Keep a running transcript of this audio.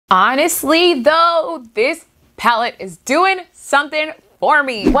Honestly though, this palette is doing something for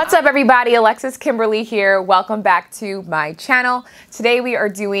me. What's up everybody, Alexis Kimberly here. Welcome back to my channel. Today we are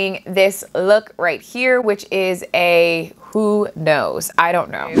doing this look right here, which is a who knows. I don't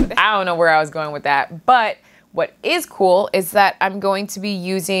know where I was going with that, but what is cool is that I'm going to be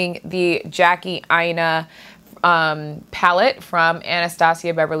using the Jackie Aina palette from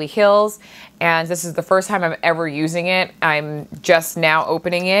Anastasia Beverly Hills, and this is the first time I'm ever using it. I'm just now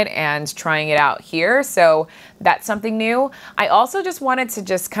opening it and trying it out here, so that's something new. I also just wanted to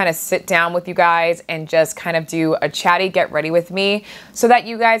just kind of sit down with you guys and just kind of do a chatty get ready with me so that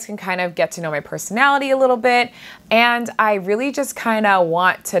you guys can kind of get to know my personality a little bit, and I really just kind of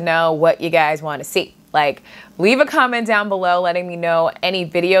want to know what you guys want to see. Like, leave a comment down below letting me know any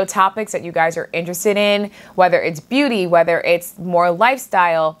video topics that you guys are interested in, whether it's beauty, whether it's more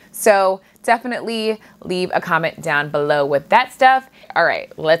lifestyle. So definitely leave a comment down below with that stuff. All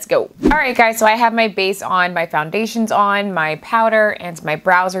right, let's go. All right, guys, so I have my base on, my foundation's on, my powder, and my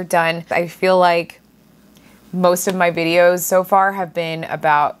brows are done. I feel like most of my videos so far have been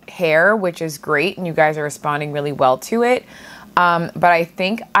about hair, which is great, and you guys are responding really well to it. But I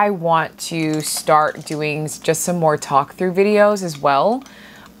think I want to start doing just some more talk through videos as well.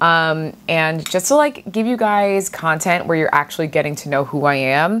 And just to like give you guys content where you're actually getting to know who I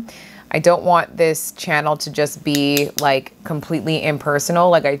am. I don't want this channel to just be like completely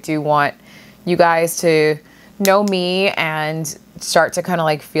impersonal. Like, I do want you guys to know me and start to kind of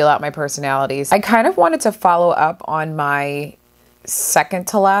like feel out my personalities. I kind of wanted to follow up on my second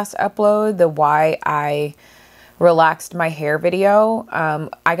to last upload, the why I relaxed my hair video.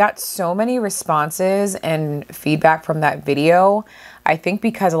 I got so many responses and feedback from that video. I think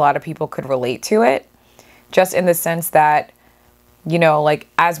because a lot of people could relate to it, just in the sense that, you know, like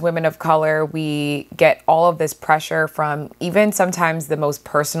as women of color, we get all of this pressure from even sometimes the most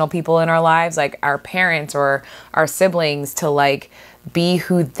personal people in our lives, like our parents or our siblings, to like be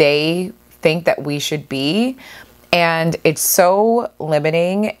who they think that we should be. And it's so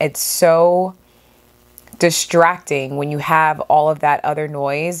limiting. It's so distracting when you have all of that other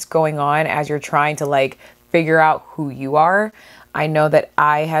noise going on as you're trying to like figure out who you are. I know that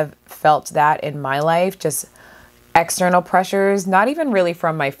I have felt that in my life, just external pressures, not even really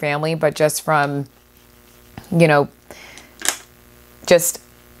from my family, but just from, you know, just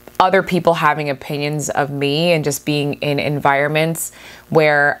other people having opinions of me and just being in environments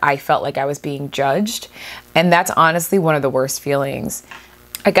where I felt like I was being judged. And that's honestly one of the worst feelings.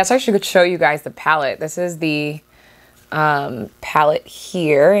 I guess I should show you guys the palette. This is the palette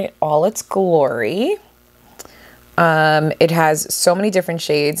here in all its glory. It has so many different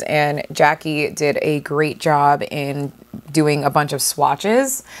shades, and Jackie did a great job in doing a bunch of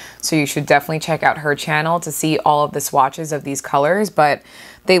swatches. So you should definitely check out her channel to see all of the swatches of these colors, but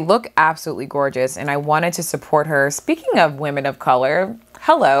they look absolutely gorgeous, and I wanted to support her. Speaking of women of color,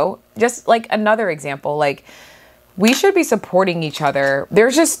 hello, just like another example, like, we should be supporting each other.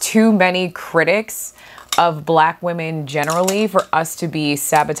 There's just too many critics of Black women generally for us to be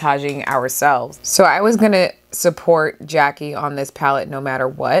sabotaging ourselves. So I was gonna support Jackie on this palette no matter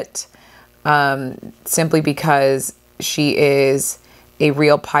what, simply because she is a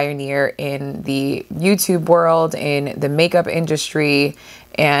real pioneer in the YouTube world, in the makeup industry,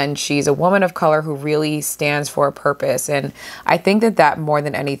 and she's a woman of color who really stands for a purpose. And I think that that more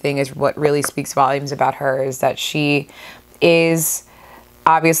than anything is what really speaks volumes about her, is that she is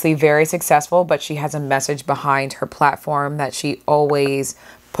obviously very successful, but she has a message behind her platform that she always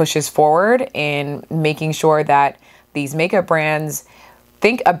pushes forward in making sure that these makeup brands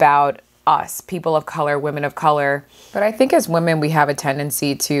think about us, people of color, women of color. But I think as women, we have a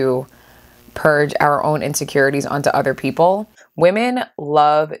tendency to purge our own insecurities onto other people. Women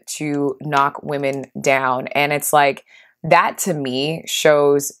love to knock women down. And it's like, that to me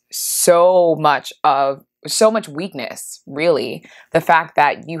shows so much weakness, really. The fact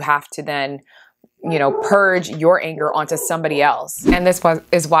that you have to then, you know, purge your anger onto somebody else. And this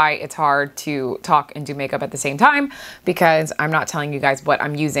is why it's hard to talk and do makeup at the same time, because I'm not telling you guys what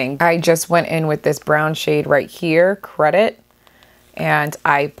I'm using. I just went in with this brown shade right here, Credit, and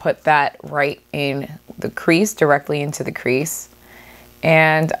I put that right in the crease, directly into the crease.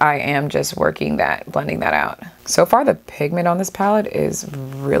 And I am just working that, blending that out. So far, the pigment on this palette is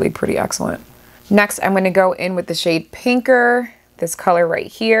really pretty excellent. Next, I'm gonna go in with the shade Pinker, this color right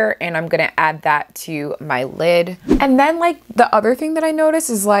here, and I'm gonna add that to my lid. And then like the other thing that I noticed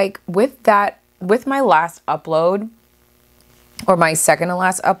is like with my last upload, or my second to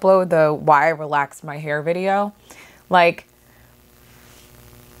last upload, the why I relaxed my hair video, like,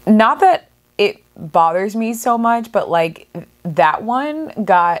 not that it bothers me so much, but like that one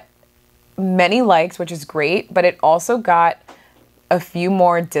got many likes, which is great, but it also got a few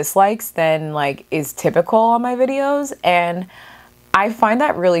more dislikes than like is typical on my videos. And I find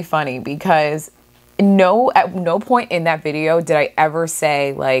that really funny because at no point in that video did I ever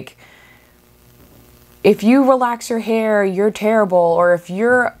say like, if you relax your hair, you're terrible, or if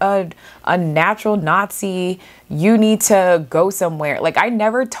you're a natural Nazi, you need to go somewhere. Like, I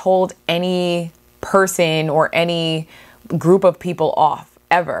never told any person or any group of people off,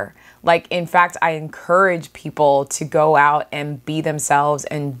 ever. Like, in fact, I encourage people to go out and be themselves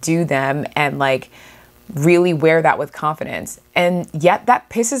and do them and like really wear that with confidence. And yet that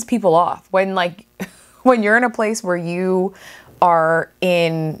pisses people off when like, when you're in a place where you are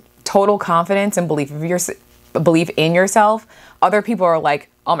in total confidence and belief in yourself, other people are like,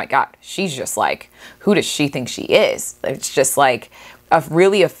 oh my God, she's just like, who does she think she is? It's just like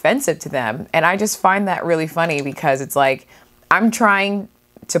really offensive to them. And I just find that really funny because it's like, I'm trying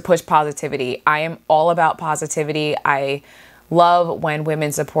to push positivity. I am all about positivity. I love when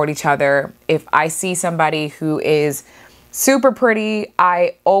women support each other. If I see somebody who is super pretty,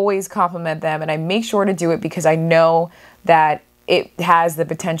 I always compliment them, and I make sure to do it because I know that it has the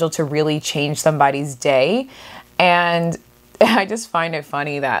potential to really change somebody's day. And I just find it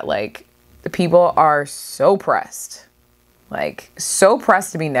funny that like the people are so pressed,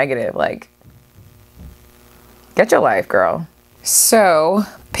 to be negative. Like, get your life, girl. So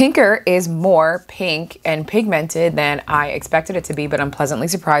Pinker is more pink and pigmented than I expected it to be, but I'm pleasantly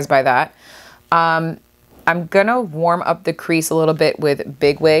surprised by that. I'm gonna warm up the crease a little bit with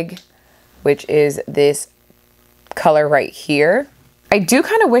Big Wig, which is this color right here. I do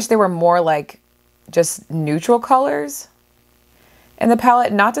kind of wish there were more like just neutral colors in the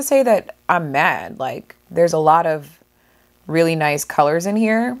palette. Not to say that I'm mad, like there's a lot of really nice colors in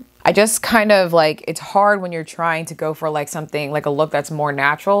here. I just kind of like, it's hard when you're trying to go for like something like a look that's more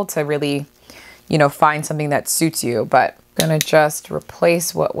natural to really, you know, find something that suits you. But I'm gonna just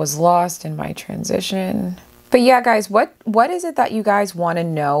replace what was lost in my transition. But yeah, guys, what is it that you guys want to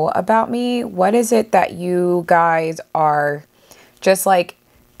know about me? What is it that you guys are just like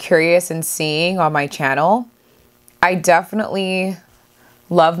curious and seeing on my channel? I definitely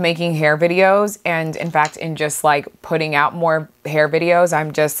love making hair videos, and in fact, in just like putting out more hair videos,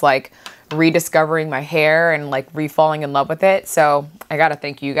 I'm just like rediscovering my hair and like re-falling in love with it. So I gotta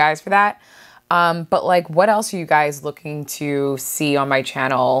thank you guys for that. But like, what else are you guys looking to see on my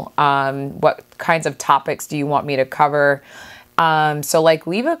channel? What kinds of topics do you want me to cover? So like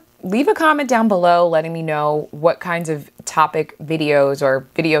leave a comment down below letting me know what kinds of topic videos or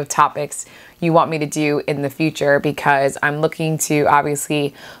video topics you want me to do in the future, because I'm looking to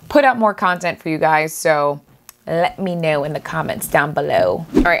obviously put out more content for you guys. So let me know in the comments down below.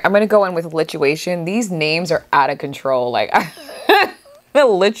 All right, I'm gonna go in with Lituation. These names are out of control. Like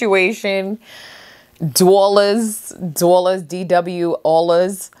Lituation, Dwallas, DW,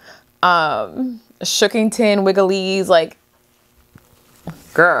 Allas, Shookington, Wigglies, like,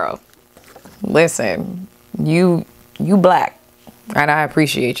 girl, listen, you black, and I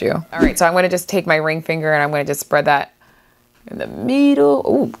appreciate you. All right, so I'm gonna just take my ring finger and I'm gonna just spread that in the middle.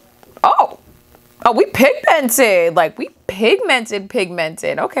 Ooh. Oh, we pigmented, like we pigmented.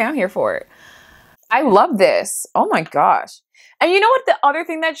 Okay, I'm here for it. I love this. Oh my gosh. And you know what, the other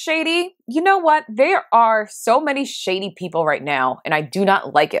thing that's shady? You know what? There are so many shady people right now, and I do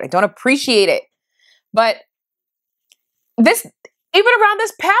not like it. I don't appreciate it. But this, even around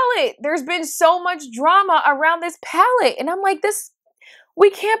this palette, there's been so much drama around this palette. And I'm like,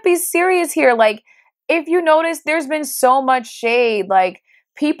 we can't be serious here. Like, if you notice, there's been so much shade. Like,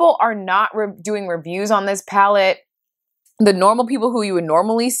 people are not doing reviews on this palette. The normal people who you would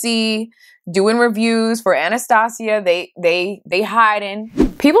normally see doing reviews for Anastasia, they hiding.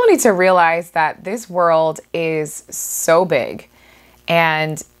 People need to realize that this world is so big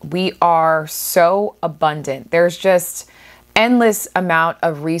and we are so abundant. There's just endless amount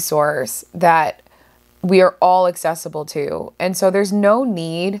of resource that we are all accessible to. And so there's no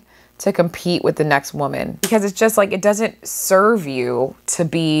need to compete with the next woman, because it's just like, it doesn't serve you to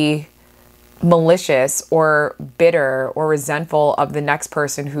be malicious or bitter or resentful of the next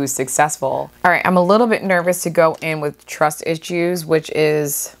person who's successful. All right, I'm a little bit nervous to go in with Trust Issues, which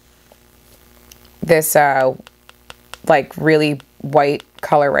is this like really white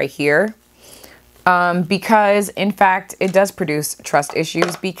color right here. Because in fact, it does produce trust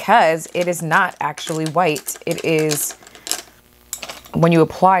issues because it is not actually white. It is, when you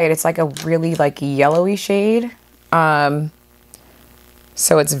apply it, it's like a really like yellowy shade. So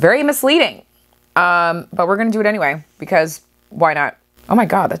it's very misleading. But we're gonna do it anyway, because why not? Oh my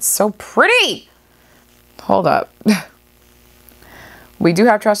God, that's so pretty. hold up. We do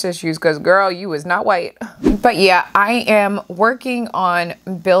have trust issues because, girl, you is not white. But yeah, I am working on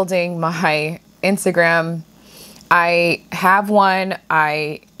building my Instagram. I have one,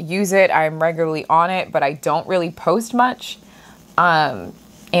 I use it, I'm regularly on it, but I don't really post much. And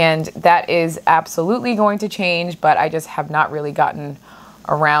that is absolutely going to change, but I just have not really gotten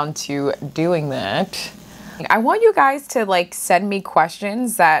around to doing that. I want you guys to like send me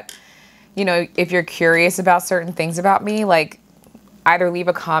questions that, you know, if you're curious about certain things about me, like either leave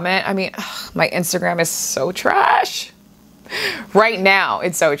a comment. I mean, ugh, my Instagram is so trash. Right now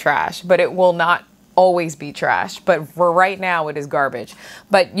it's so trash, but it will not always be trash. But for right now it is garbage.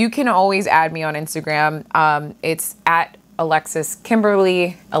 But you can always add me on Instagram. It's at Alexis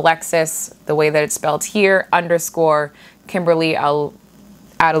Kimberly, Alexis, the way that it's spelled here, _ Kimberly. I'll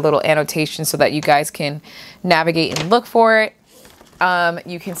add a little annotation so that you guys can navigate and look for it.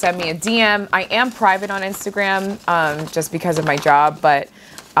 You can send me a DM. I am private on Instagram just because of my job, but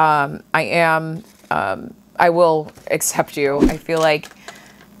I will accept you. I feel like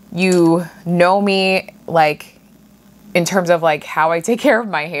you know me, like in terms of like how I take care of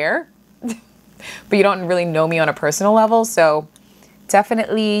my hair, but you don't really know me on a personal level. So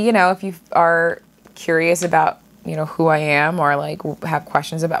definitely, you know, if you are curious about, you know, who I am or like have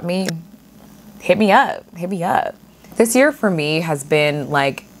questions about me, hit me up. This year for me has been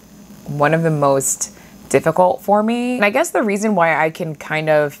like one of the most difficult for me. And I guess the reason why I can kind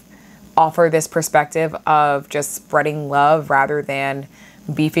of offer this perspective of just spreading love rather than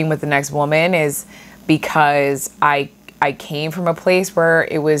beefing with the next woman is because I came from a place where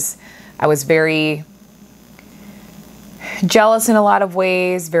I was very jealous in a lot of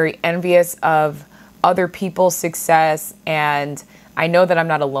ways, very envious of other people's success, and I know that I'm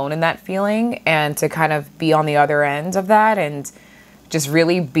not alone in that feeling, and to kind of be on the other end of that and just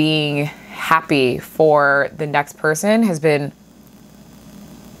really being happy for the next person has been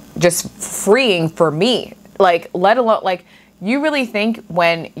just freeing for me. Like, let alone, like, you really think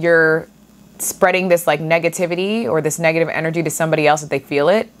when you're spreading this like negativity or this negative energy to somebody else that they feel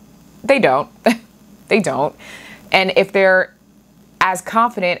it? They don't. They don't. And if they're as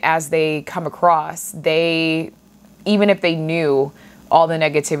confident as they come across, even if they knew all the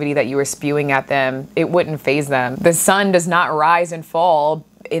negativity that you were spewing at them, it wouldn't faze them. The sun does not rise and fall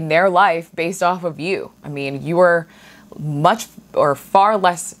in their life based off of you. I mean, you are much or far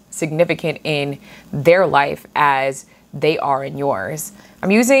less significant in their life as they are in yours.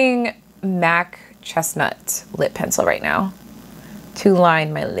 I'm using MAC Chestnut lip pencil right now to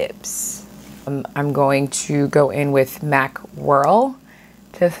line my lips. I'm going to go in with MAC Whirl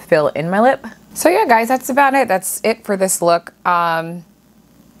to fill in my lip. So yeah, guys, that's about it. That's it for this look. Gotta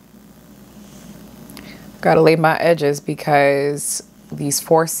lay my edges because these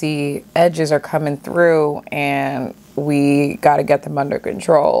 4C edges are coming through and we gotta get them under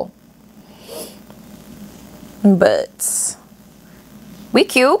control. But we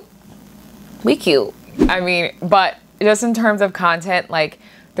cute. I mean, but just in terms of content, like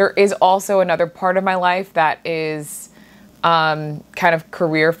there is also another part of my life that is kind of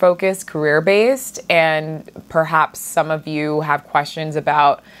career focused, career based, and perhaps some of you have questions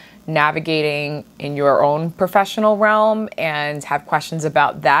about navigating in your own professional realm and have questions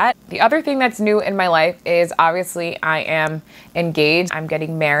about that. The other thing that's new in my life is obviously I am engaged. I'm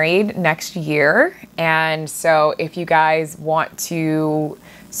getting married next year. And so if you guys want to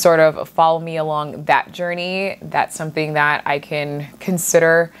sort of follow me along that journey, that's something that I can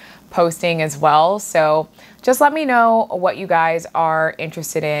consider posting as well. So just let me know what you guys are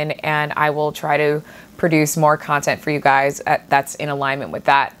interested in and I will try to produce more content for you guys that's in alignment with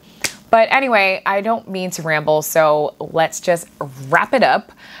that. But anyway, I don't mean to ramble, so let's just wrap it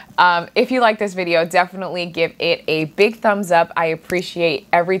up. If you like this video, definitely give it a big thumbs up. I appreciate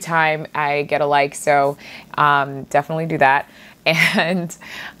every time I get a like, so definitely do that. And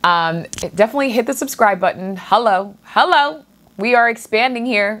definitely hit the subscribe button. Hello. We are expanding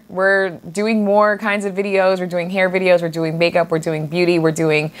here. We're doing more kinds of videos. We're doing hair videos. We're doing makeup. We're doing beauty. We're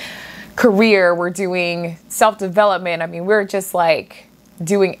doing career. We're doing self-development. I mean, we're just like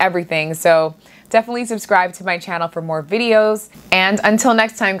doing everything. So definitely subscribe to my channel for more videos. And until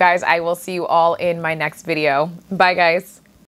next time, guys, I will see you all in my next video. Bye, guys.